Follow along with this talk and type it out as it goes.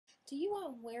Do you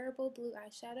want wearable blue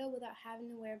eyeshadow without having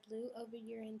to wear blue over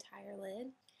your entire lid?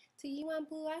 Do you want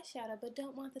blue eyeshadow but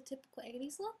don't want the typical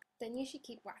 80s look? Then you should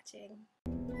keep watching.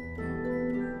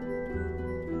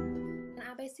 And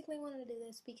I basically wanted to do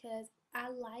this because I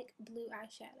like blue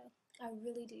eyeshadow. I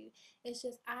really do. It's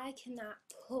just I cannot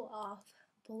pull off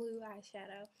blue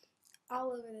eyeshadow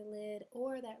all over the lid,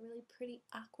 or that really pretty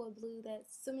aqua blue that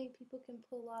so many people can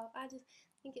pull off. I just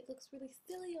think it looks really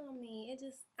silly on me.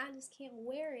 I just can't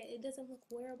wear it. It doesn't look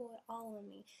wearable at all on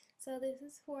me. So this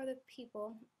is for the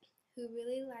people who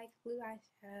really like blue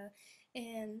eyeshadow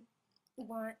and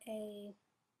want a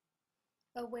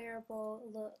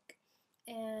wearable look.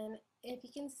 And if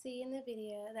you can see in the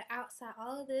video, the outside,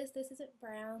 all of this isn't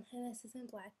brown and this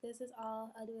isn't black. This is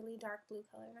all a really dark blue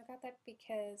color. And I got that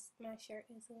because my shirt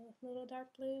is a little dark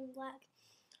blue and black.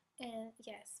 And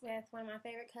yes, with one of my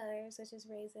favorite colors, which is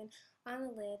Raisin, on the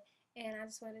lid. And I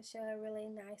just wanted to show a really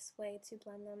nice way to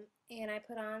blend them. And I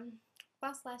put on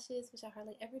false lashes, which I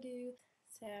hardly ever do.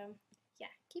 So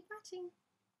yeah, keep watching.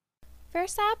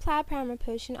 First, I apply primer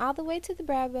potion all the way to the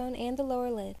brow bone and the lower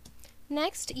lid.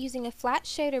 Next, using a flat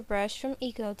shader brush from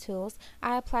Eco Tools,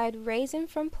 I applied Raisin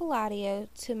from Palladio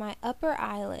to my upper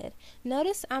eyelid.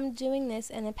 Notice I'm doing this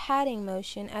in a patting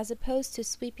motion as opposed to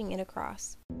sweeping it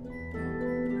across.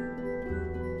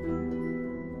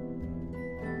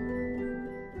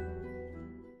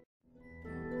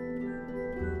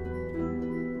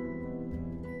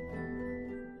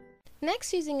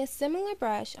 Next, using a similar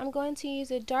brush, I'm going to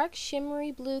use a dark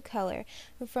shimmery blue color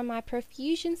from my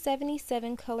Profusion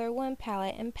 77 Color 1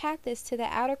 palette and pat this to the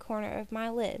outer corner of my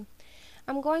lid.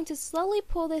 I'm going to slowly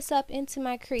pull this up into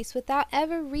my crease without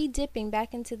ever re-dipping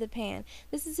back into the pan.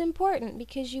 This is important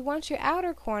because you want your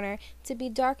outer corner to be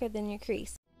darker than your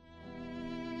crease.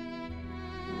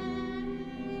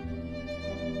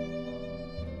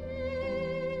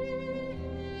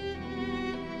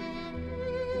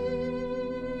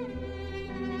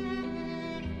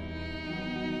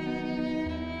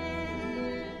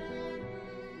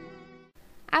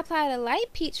 I applied a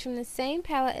light peach from the same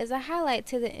palette as a highlight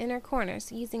to the inner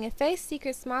corners using a Face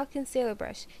Secret small concealer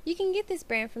brush. You can get this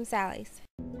brand from Sally's.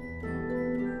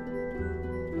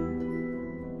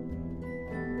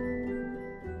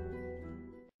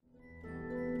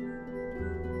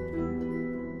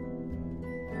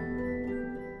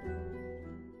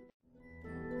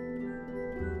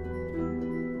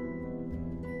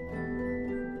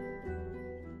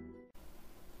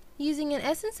 Using an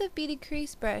Essence of Beauty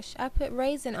crease brush, I put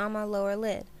Raisin on my lower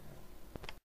lid.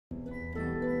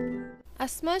 I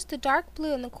smudged the dark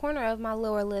blue in the corner of my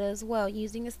lower lid as well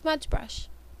using a smudge brush.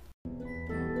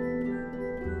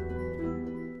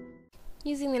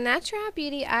 Using the Natural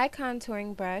Beauty eye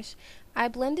contouring brush, I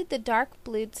blended the dark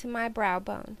blue to my brow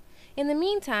bone. In the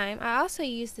meantime, I also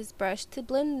used this brush to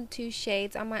blend the two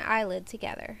shades on my eyelid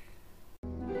together.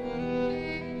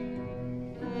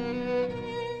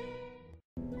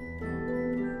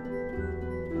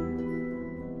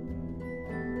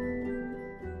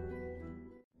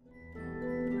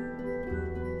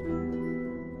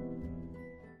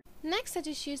 Next, I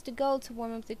just used a gold to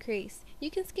warm up the crease.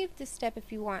 You can skip this step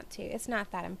if you want to, it's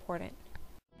not that important.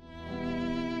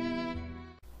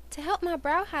 To help my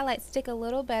brow highlight stick a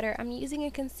little better, I'm using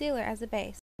a concealer as a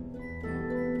base.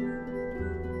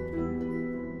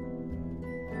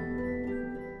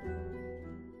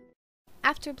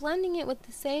 After blending it with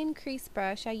the same crease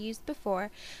brush I used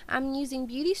before, I'm using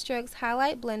Beauty Strokes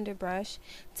Highlight Blender Brush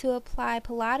to apply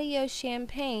Palladio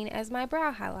Champagne as my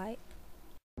brow highlight.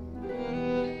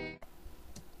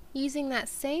 Using that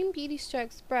same Beauty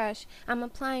Strokes brush, I'm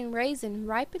applying Raisin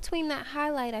right between that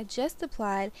highlight I just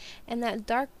applied and that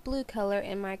dark blue color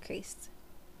in my crease.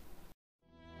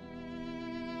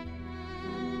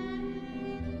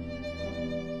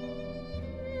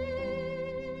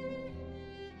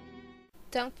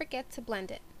 Don't forget to blend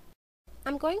it.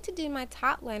 I'm going to do my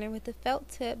top liner with the felt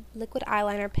tip liquid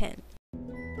eyeliner pen.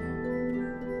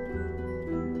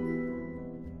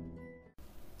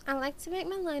 I like to make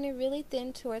my liner really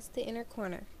thin towards the inner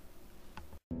corner.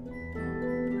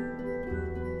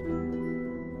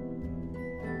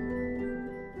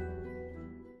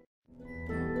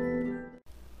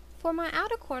 For my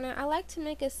outer corner, I like to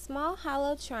make a small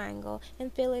hollow triangle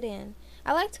and fill it in.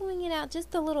 I like to wing it out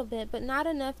just a little bit, but not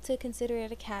enough to consider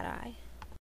it a cat eye.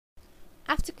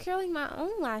 After curling my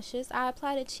own lashes, I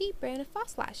applied a cheap brand of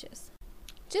false lashes.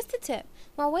 Just a tip,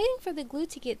 while waiting for the glue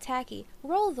to get tacky,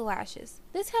 roll the lashes.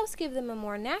 This helps give them a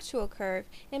more natural curve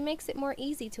and makes it more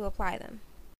easy to apply them.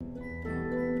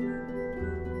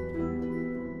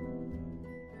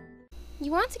 You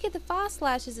You want to get the false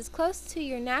lashes as close to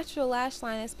your natural lash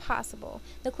line as possible.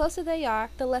 The closer they are,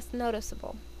 the less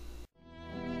noticeable.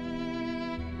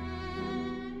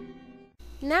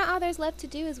 Now all there's left to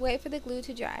do is wait for the glue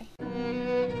to dry.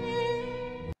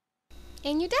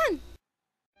 And you're done!